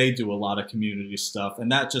see that they do a lot of community stuff. And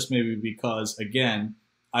that just maybe because, again,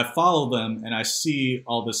 I follow them and I see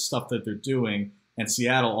all this stuff that they're doing. And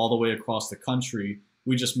Seattle, all the way across the country,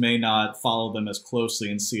 we just may not follow them as closely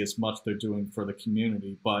and see as much they're doing for the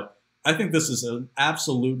community. But I think this is an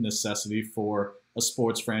absolute necessity for a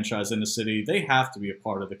sports franchise in the city. They have to be a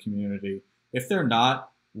part of the community. If they're not,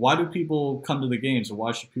 why do people come to the games, or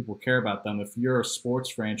why should people care about them? If you're a sports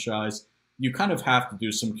franchise, you kind of have to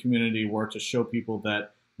do some community work to show people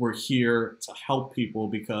that we're here to help people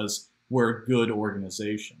because we're a good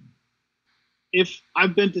organization. if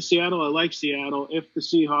I've been to Seattle, I like Seattle. If the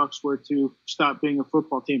Seahawks were to stop being a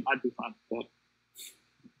football team, I'd be fine with that.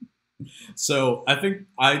 So I think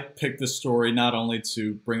I picked this story not only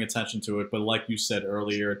to bring attention to it, but like you said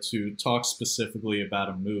earlier, to talk specifically about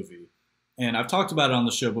a movie. And I've talked about it on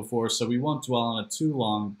the show before, so we won't dwell on it too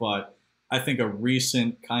long, but I think a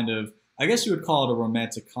recent kind of, I guess you would call it a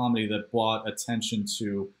romantic comedy that brought attention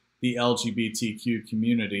to the LGBTQ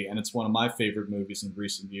community, and it's one of my favorite movies in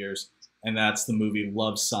recent years, and that's the movie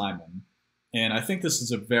Love, Simon. And I think this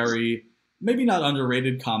is a very, maybe not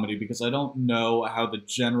underrated comedy because I don't know how the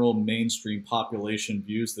general mainstream population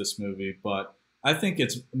views this movie, but I think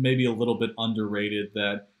it's maybe a little bit underrated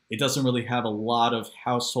that it doesn't really have a lot of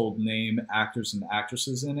household name actors and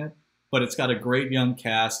actresses in it, but it's got a great young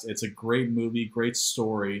cast. It's a great movie, great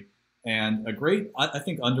story, and a great, I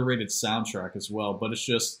think, underrated soundtrack as well. But it's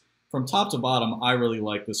just from top to bottom, I really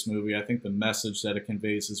like this movie. I think the message that it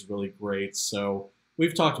conveys is really great. So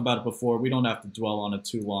we've talked about it before. We don't have to dwell on it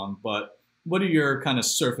too long, but what are your kind of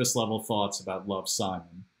surface level thoughts about Love,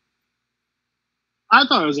 Simon? I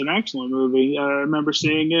thought it was an excellent movie. I remember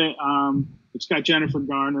seeing it. It's got Jennifer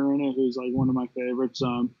Garner in it, who's like one of my favorites.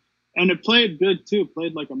 And it played good too. It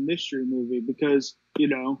played like a mystery movie because you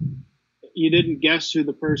didn't guess who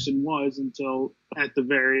the person was until at the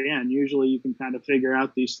very end. Usually, you can kind of figure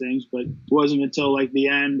out these things, but it wasn't until like the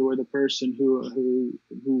end where the person who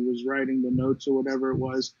was writing the notes or whatever it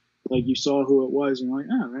was, like you saw who it was, and you're like,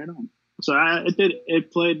 oh, right on. So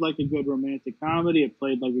it played like a good romantic comedy. It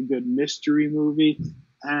played like a good mystery movie,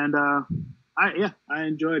 and I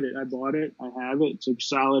enjoyed it. I bought it. I have it. It's a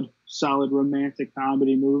solid romantic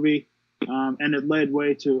comedy movie, and it led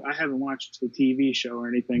way to. I haven't watched the TV show or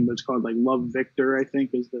anything, but it's called like Love, Victor. I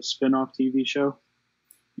think is the spin-off TV show.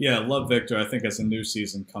 Yeah, Love, Victor, I think has a new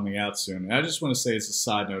season coming out soon. And I just want to say as a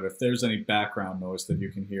side note, if there's any background noise that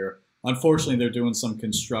you can hear, unfortunately they're doing some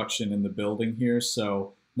construction in the building here,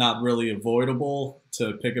 so not really avoidable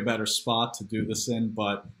to pick a better spot to do this in,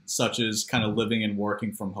 but such as kind of living and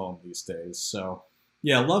working from home these days. So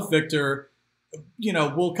yeah, Love, Victor,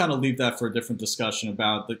 we'll kind of leave that for a different discussion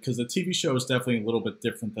about it because the TV show is definitely a little bit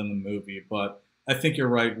different than the movie, but I think you're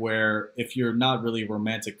right where if you're not really a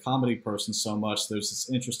romantic comedy person so much, there's this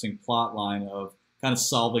interesting plot line of kind of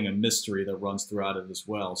solving a mystery that runs throughout it as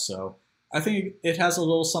well. So I think it has a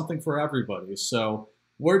little something for everybody. So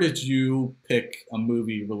where did you pick a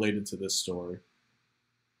movie related to this story?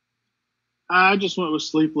 I just went with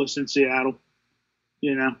Sleepless in Seattle.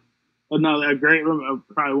 Another great,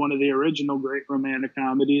 probably one of the original great romantic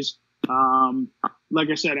comedies. Like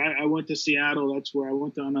I said, I went to Seattle. That's where I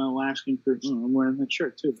went on an Alaskan cruise. Oh, I'm wearing that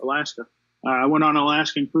shirt too, Alaska. I went on an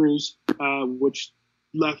Alaskan cruise, which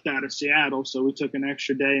left out of Seattle. So we took an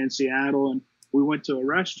extra day in Seattle, and we went to a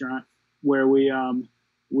restaurant where we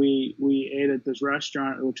ate at this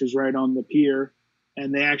restaurant, which is right on the pier,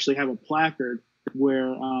 and they actually have a placard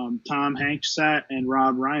where Tom Hanks sat and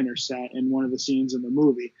Rob Reiner sat in one of the scenes in the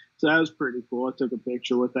movie. So that was pretty cool. I took a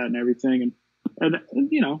picture with that and everything. And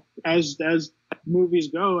as movies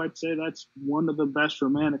go, I'd say that's one of the best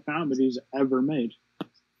romantic comedies ever made.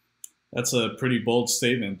 That's a pretty bold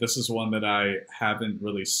statement. This is one that I haven't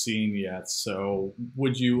really seen yet. So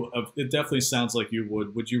would you, it definitely sounds like you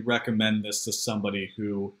would you recommend this to somebody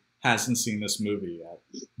who hasn't seen this movie yet?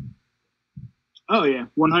 Oh yeah,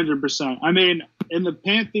 100%. I mean, in the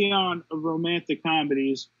pantheon of romantic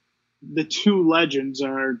comedies, the two legends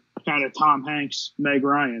are kind of Tom Hanks, Meg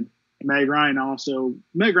Ryan. Meg Ryan's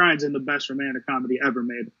in the best romantic comedy ever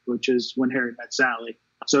made, which is When Harry Met Sally.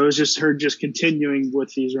 So it was just her just continuing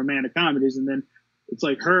with these romantic comedies, and then it's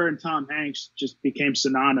like her and Tom Hanks just became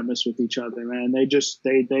synonymous with each other, man. They just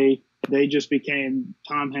became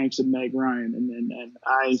Tom Hanks and Meg Ryan, and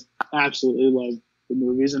I absolutely love the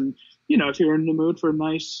movies. And if you're in the mood for a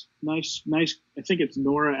nice, I think it's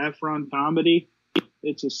Nora Ephron comedy,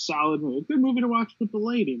 it's a solid movie, a good movie to watch with the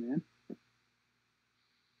lady, man.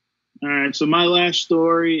 All right, so my last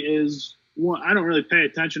story is one. I don't really pay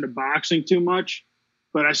attention to boxing too much,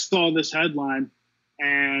 but I saw this headline,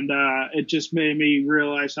 and it just made me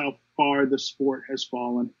realize how far the sport has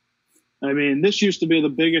fallen. I mean, this used to be the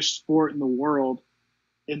biggest sport in the world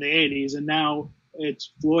in the 80s, and now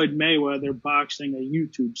it's Floyd Mayweather boxing a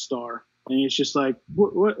YouTube star. And it's just like,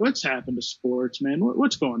 what's happened to sports, man?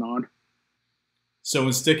 What's going on? So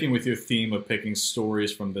in sticking with your theme of picking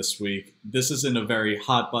stories from this week, this isn't a very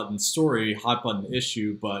hot button story, hot button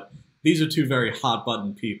issue, but these are two very hot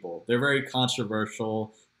button people. They're very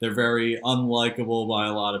controversial. They're very unlikable by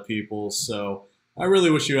a lot of people. So I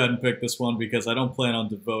really wish you hadn't picked this one because I don't plan on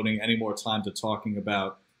devoting any more time to talking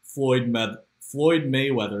about Floyd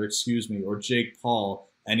Mayweather, or Jake Paul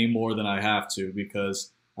any more than I have to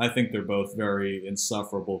because I think they're both very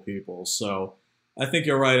insufferable people. So I think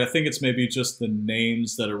you're right. I think it's maybe just the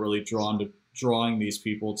names that are really drawing these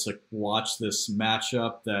people to watch this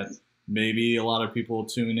matchup that maybe a lot of people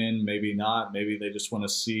tune in, maybe not. Maybe they just want to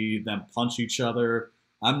see them punch each other.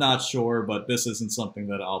 I'm not sure, but this isn't something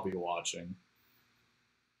that I'll be watching.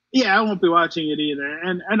 Yeah, I won't be watching it either.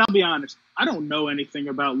 And I'll be honest, I don't know anything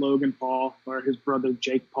about Logan Paul or his brother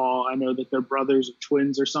Jake Paul. I know that they're brothers or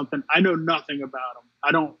twins or something. I know nothing about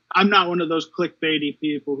them. I'm not one of those clickbaity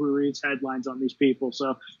people who reads headlines on these people.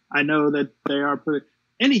 So I know that they are pretty.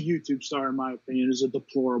 Any YouTube star, in my opinion, is a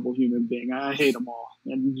deplorable human being. I hate them all,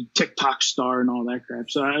 and TikTok star and all that crap.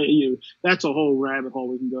 So that's a whole rabbit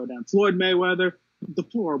hole we can go down. Floyd Mayweather,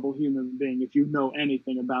 deplorable human being if you know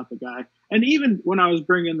anything about the guy. And even when I was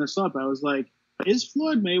bringing this up, I was like, is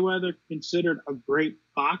Floyd Mayweather considered a great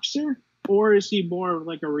boxer, or is he more of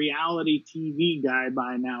like a reality TV guy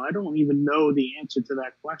by now? I don't even know the answer to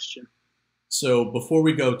that question. So before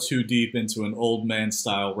we go too deep into an old man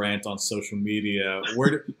style rant on social media,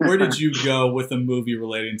 where did you go with a movie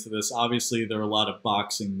relating to this? Obviously, there are a lot of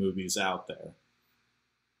boxing movies out there.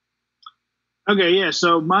 Okay, yeah.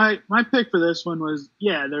 So my pick for this one was,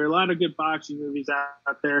 yeah, there are a lot of good boxing movies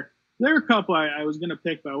out there. There are a couple I was gonna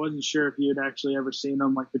pick, but I wasn't sure if you had actually ever seen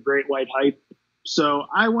them, like The Great White Hype. So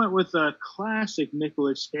I went with a classic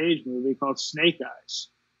Nicolas Cage movie called Snake Eyes.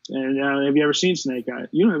 And have you ever seen Snake Eyes?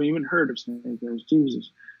 You haven't even heard of Snake Eyes.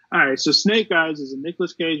 Jesus. All right. So Snake Eyes is a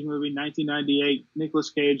Nicolas Cage movie, 1998. Nicolas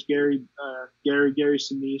Cage, Gary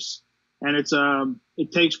Sinise, and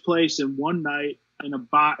it takes place in one night in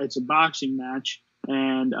it's a boxing match,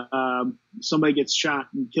 and somebody gets shot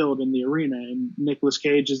and killed in the arena, and Nicolas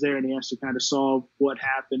Cage is there, and he has to kind of solve what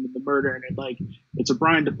happened in the murder, and it's a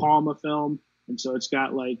Brian De Palma film. And so it's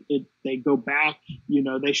got they go back,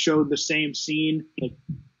 they show the same scene like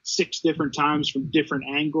 6 different times from different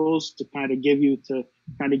angles to kind of give you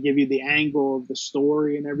the angle of the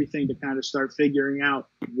story and everything to kind of start figuring out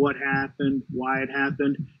what happened, why it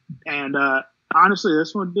happened. And honestly,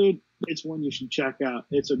 this one, dude, it's one you should check out.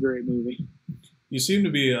 It's a great movie. You seem to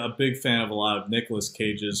be a big fan of a lot of Nicolas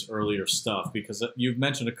Cage's earlier stuff because you've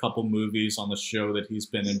mentioned a couple movies on the show that he's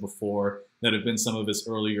been in before that have been some of his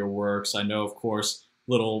earlier works. I know, of course,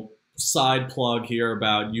 little side plug here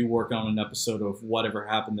about you working on an episode of Whatever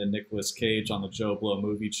Happened to Nicolas Cage on the Joe Blow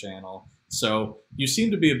movie channel. So you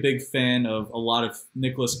seem to be a big fan of a lot of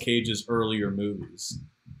Nicolas Cage's earlier movies.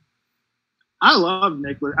 I love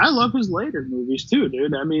Nicolas. I love his later movies too,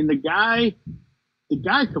 dude. I mean, the guy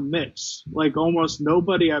commits like almost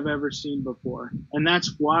nobody I've ever seen before. And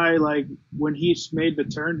that's why, like, when he's made the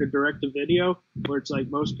turn to direct a video where it's like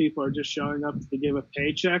most people are just showing up to give a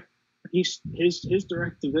paycheck, his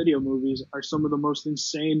direct to video movies are some of the most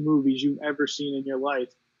insane movies you've ever seen in your life.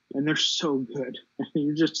 And they're so good. And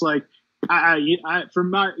you're just like,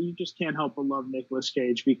 you just can't help but love Nicolas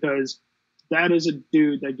Cage because that is a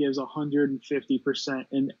dude that gives 150%.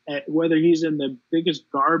 And whether he's in the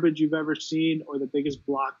biggest garbage you've ever seen or the biggest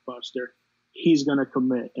blockbuster, he's going to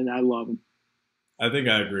commit. And I love him. I think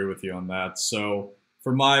I agree with you on that. So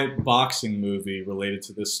for my boxing movie related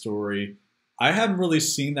to this story, I hadn't really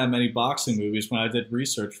seen that many boxing movies when I did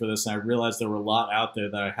research for this, and I realized there were a lot out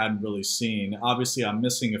there that I hadn't really seen. Obviously, I'm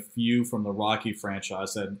missing a few from the Rocky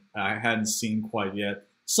franchise that I hadn't seen quite yet.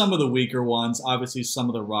 Some of the weaker ones, obviously some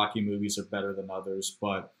of the Rocky movies are better than others,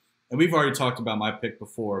 and we've already talked about my pick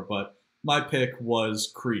before, but my pick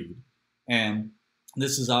was Creed. And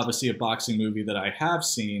this is obviously a boxing movie that I have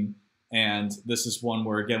seen, and this is one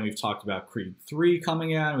where, again, we've talked about Creed 3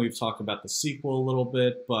 coming out, and we've talked about the sequel a little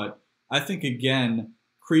bit, but I think, again,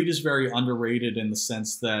 Creed is very underrated in the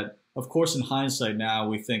sense that, of course, in hindsight now,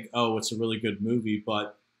 we think, oh, it's a really good movie,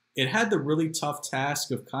 but it had the really tough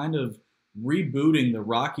task of kind of rebooting the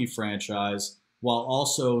Rocky franchise while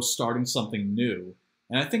also starting something new.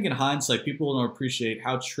 And I think in hindsight, people don't appreciate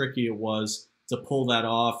how tricky it was to pull that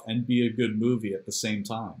off and be a good movie at the same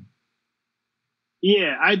time.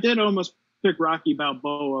 Yeah, I did almost pick Rocky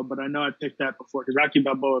Balboa, but I know I picked that before because Rocky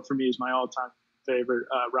Balboa for me is my all-time favorite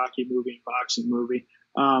Rocky movie, boxing movie.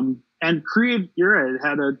 And Creed, you're right, it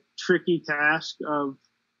had a tricky task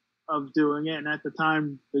of doing it. And at the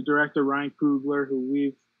time, the director Ryan Coogler, who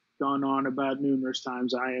we've gone on about numerous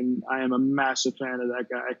times, I am a massive fan of that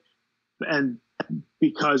guy. And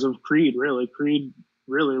because of Creed really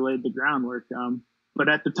laid the groundwork. But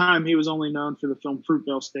at the time, he was only known for the film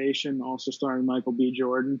Fruitvale Station, also starring Michael B.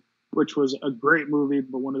 Jordan, which was a great movie,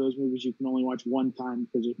 but one of those movies you can only watch one time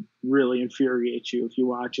because it really infuriates you if you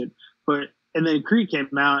watch it. And then Creed came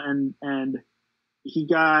out, and he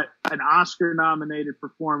got an Oscar-nominated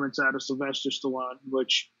performance out of Sylvester Stallone,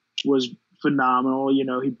 which was phenomenal. You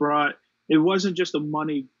know, it wasn't just a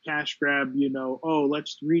money cash grab, you know, oh,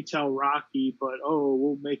 let's retell Rocky, but oh,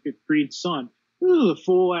 we'll make it Creed's son. This was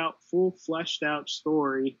a full fleshed out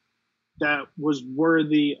story that was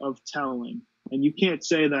worthy of telling. And you can't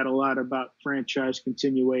say that a lot about franchise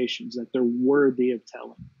continuations, that they're worthy of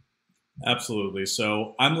telling. Absolutely.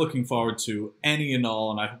 So I'm looking forward to any and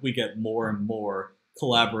all, and I hope we get more and more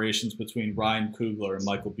collaborations between Ryan Coogler and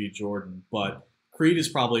Michael B. Jordan. But Creed is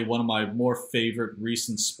probably one of my more favorite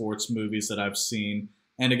recent sports movies that I've seen.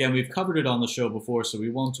 And again, we've covered it on the show before, so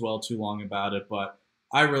we won't dwell too long about it. But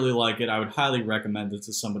I really like it. I would highly recommend it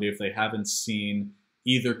to somebody if they haven't seen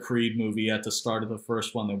either Creed movie at the start of the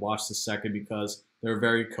first one, they watch the second because they're a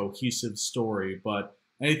very cohesive story. But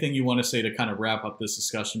anything you want to say to kind of wrap up this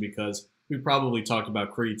discussion, because we probably talked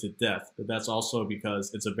about Creed to death, but that's also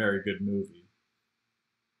because it's a very good movie.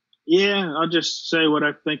 Yeah, I'll just say what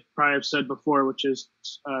I think probably I've said before, which is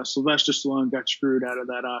Sylvester Stallone got screwed out of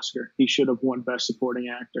that Oscar. He should have won Best Supporting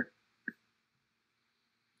Actor.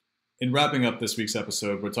 In wrapping up this week's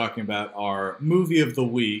episode, we're talking about our movie of the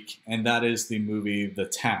week, and that is the movie The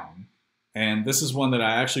Town. And this is one that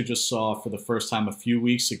I actually just saw for the first time a few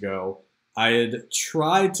weeks ago. I had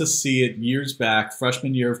tried to see it years back,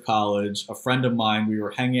 freshman year of college. A friend of mine, we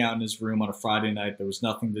were hanging out in his room on a Friday night. There was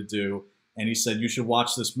nothing to do. And he said, you should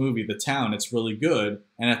watch this movie, The Town. It's really good.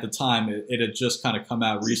 And at the time, it had just kind of come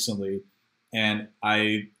out recently. And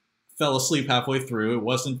I fell asleep halfway through. It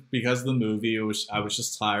wasn't because of the movie. I was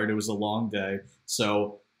just tired. It was a long day.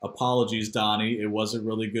 So apologies, Donnie. It was a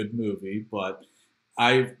really good movie. But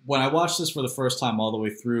when I watched this for the first time all the way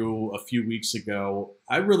through a few weeks ago,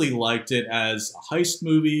 I really liked it as a heist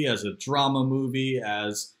movie, as a drama movie,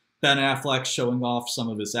 as Ben Affleck showing off some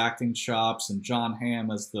of his acting chops, and John Hamm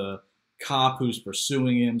as the cop who's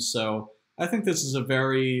pursuing him. So I think this is a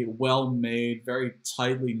very well-made, very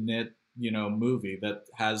tightly knit, movie that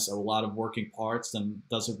has a lot of working parts and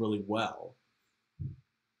does it really well.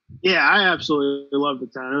 Yeah, I absolutely love The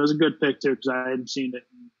Town. It was a good pick too because I hadn't seen it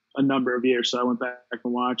in a number of years, so I went back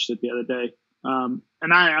and watched it the other day. And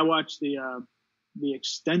I watched the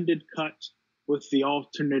extended cut with the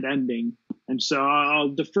alternate ending, and so I'll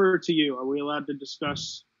defer to you. Are we allowed to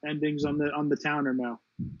discuss endings on the Town or no?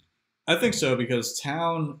 I think so, because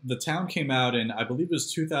The Town came out in, I believe it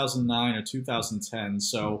was 2009 or 2010.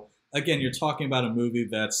 So again, you're talking about a movie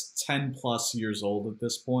that's 10 plus years old at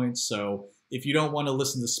this point. So if you don't want to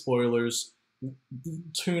listen to spoilers,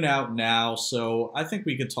 tune out now. So I think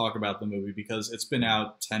we could talk about the movie because it's been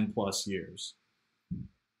out 10 plus years.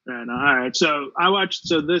 All right. So I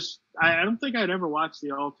don't think I'd ever watched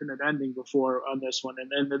the alternate ending before on this one.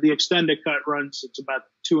 And the extended cut runs, it's about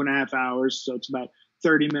 2.5 hours. So it's about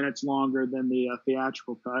 30 minutes longer than the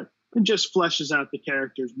theatrical cut. It just fleshes out the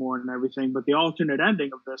characters more and everything. But the alternate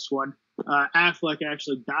ending of this one, Affleck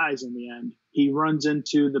actually dies in the end. He runs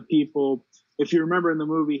into the people. If you remember in the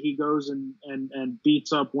movie, he goes and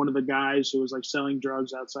beats up one of the guys who was like selling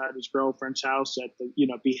drugs outside his girlfriend's house at the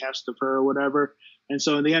behest of her or whatever. And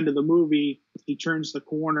so in the end of the movie, he turns the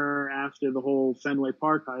corner after the whole Fenway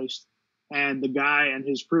Park heist, and the guy and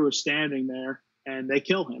his crew is standing there, and they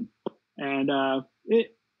kill him. And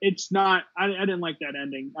it's not. I didn't like that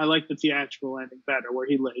ending. I like the theatrical ending better, where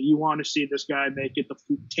you want to see this guy make it to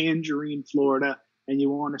Tangerine, Florida, and you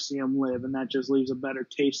want to see him live, and that just leaves a better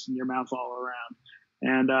taste in your mouth all around.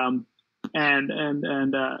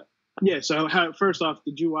 So first off,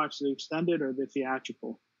 did you watch the extended or the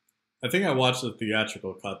theatrical? I think I watched the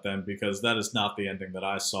theatrical cut then, because that is not the ending that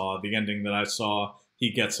I saw. The ending that I saw,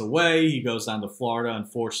 he gets away, he goes down to Florida,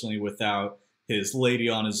 unfortunately without his lady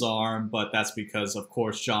on his arm, but that's because, of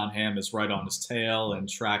course, John Hamm is right on his tail and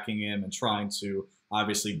tracking him and trying to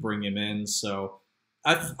obviously bring him in. So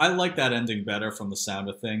I like that ending better from the sound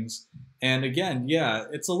of things. And again, yeah,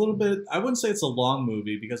 it's a little bit, I wouldn't say it's a long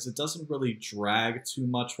movie because it doesn't really drag too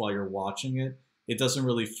much while you're watching it. It doesn't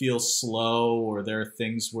really feel slow, or there are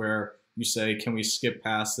things where you say, can we skip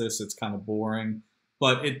past this? It's kind of boring.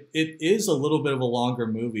 But it is a little bit of a longer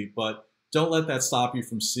movie, but don't let that stop you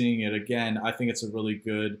from seeing it. Again, I think it's a really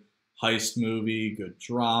good heist movie, good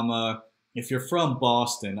drama. If you're from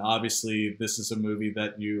Boston, obviously this is a movie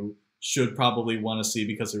that you should probably want to see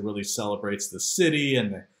because it really celebrates the city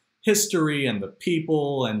and the history and the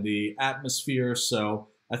people and the atmosphere. So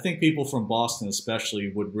I think people from Boston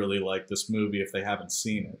especially would really like this movie if they haven't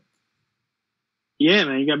seen it. Yeah,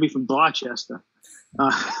 man, you got to be from Gloucester.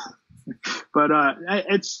 Well,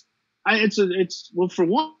 for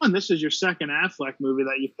one, this is your second Affleck movie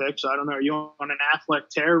that you picked. So I don't know. Are you on an Affleck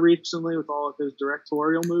tear recently with all of his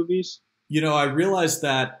directorial movies? I realized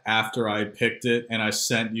that after I picked it and I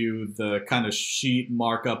sent you the kind of sheet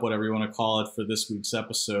markup, whatever you want to call it, for this week's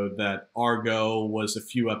episode, that Argo was a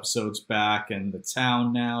few episodes back and The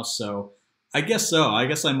Town now. So I guess so. I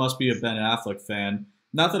guess I must be a Ben Affleck fan.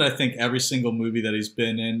 Not that I think every single movie that he's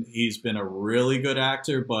been in, he's been a really good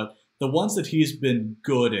actor, but the ones that he's been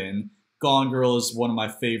good in, Gone Girl is one of my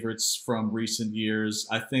favorites from recent years.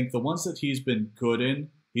 I think the ones that he's been good in,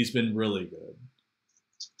 he's been really good.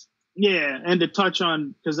 Yeah, and to touch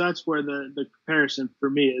on, because that's where the comparison for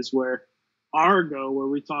me is, where Argo, where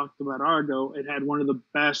we talked about Argo, it had one of the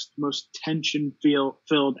best, most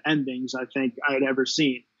tension-filled endings I think I had ever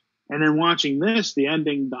seen. And then watching this, the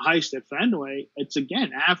ending, the heist at Fenway, it's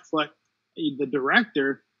again, Affleck, the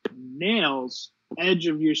director, nails edge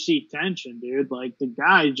of your seat tension, dude. Like, the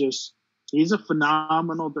guy just, he's a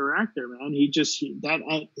phenomenal director, man. He just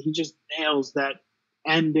nails that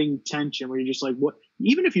ending tension where you're just like, what?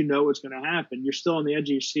 Even if you know what's going to happen, you're still on the edge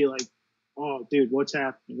of your seat, like, oh, dude, what's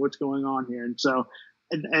happening? What's going on here? And so,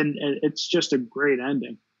 and it's just a great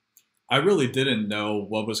ending. I really didn't know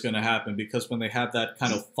what was going to happen, because when they have that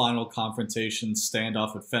kind of final confrontation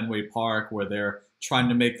standoff at Fenway Park where they're trying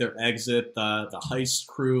to make their exit, the heist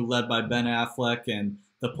crew led by Ben Affleck and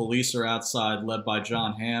the police are outside led by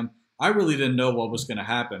John Hamm, I really didn't know what was going to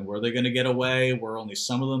happen. Were they going to get away? Were only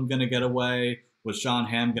some of them going to get away? Was John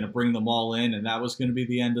Hamm going to bring them all in and that was going to be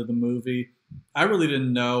the end of the movie? I really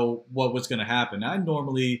didn't know what was going to happen. I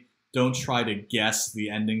normally don't try to guess the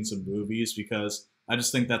endings of movies, because I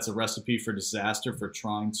just think that's a recipe for disaster for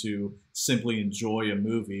trying to simply enjoy a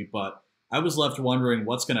movie. But I was left wondering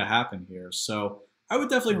what's going to happen here. So I would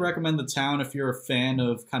definitely recommend The Town if you're a fan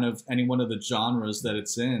of kind of any one of the genres that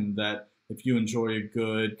it's in, that if you enjoy a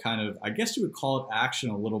good kind of, I guess you would call it action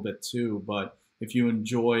a little bit too, but if you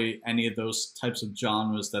enjoy any of those types of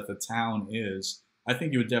genres that The Town is, I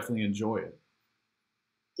think you would definitely enjoy it.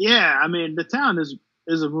 Yeah, I mean, The Town is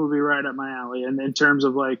a movie right up my alley, and in terms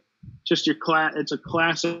of like just your it's a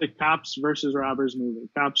classic cops versus robbers movie,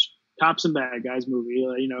 cops and bad guys movie.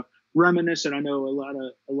 Reminiscent. I know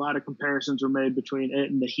a lot of comparisons were made between it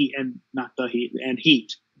and the Heat, and not the Heat, and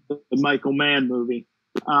Heat, the Michael Mann movie.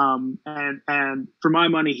 And for my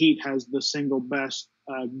money, Heat has the single best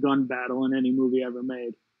gun battle in any movie ever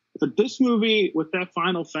made. But this movie, with that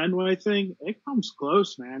final Fenway thing, it comes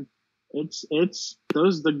close, man.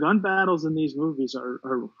 The gun battles in these movies are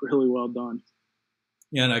really well done.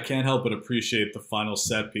 Yeah, and I can't help but appreciate the final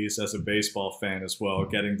set piece as a baseball fan as well,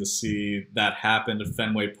 getting to see that happen at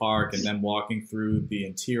Fenway Park and then walking through the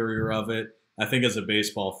interior of it. I think as a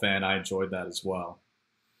baseball fan, I enjoyed that as well.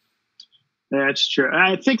 That's true.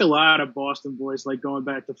 I think a lot of Boston boys like going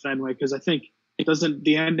back to Fenway, because I think doesn't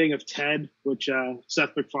the ending of Ted, which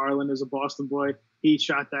Seth MacFarlane is a Boston boy, he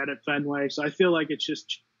shot that at Fenway. So I feel like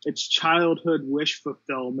it's childhood wish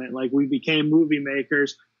fulfillment. Like, we became movie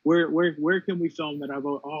makers. Where can we film that?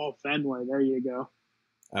 Oh, Fenway. There you go.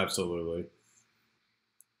 Absolutely.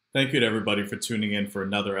 Thank you to everybody for tuning in for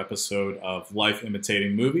another episode of Life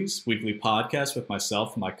Imitating Movies, weekly podcast with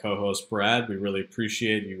myself and my co-host Brad. We really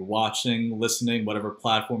appreciate you watching, listening, whatever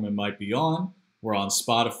platform it might be on. We're on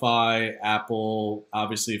Spotify, Apple.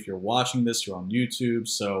 Obviously, if you're watching this, you're on YouTube.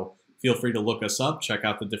 So feel free to look us up, check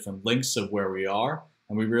out the different links of where we are.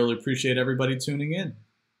 And we really appreciate everybody tuning in.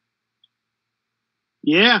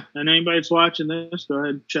 Yeah, and anybody that's watching this, go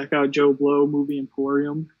ahead and check out Joe Blow Movie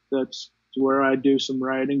Emporium. That's where I do some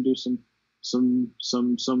writing, do some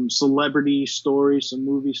celebrity stories, some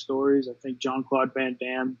movie stories. I think Jean-Claude Van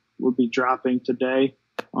Damme will be dropping today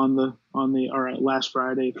on the or last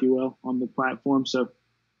Friday, if you will, on the platform. So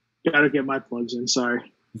gotta get my plugs in.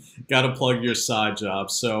 Sorry. Gotta plug your side job.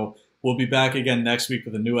 So we'll be back again next week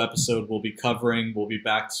with a new episode. We'll be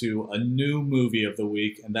back to a new movie of the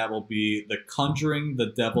week, and that will be The Conjuring,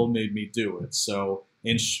 The Devil Made Me Do It. So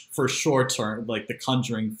for short term, like The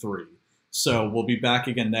Conjuring 3. So we'll be back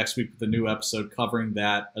again next week with a new episode covering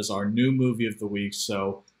that as our new movie of the week.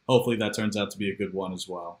 So hopefully that turns out to be a good one as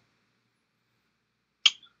well.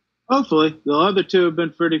 Hopefully. The other two have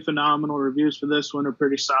been pretty phenomenal. Reviews for this one are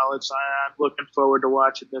pretty solid. So I'm looking forward to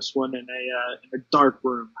watching this one in a dark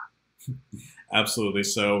room. Absolutely.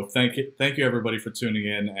 So thank you everybody for tuning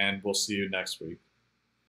in, and we'll see you next week.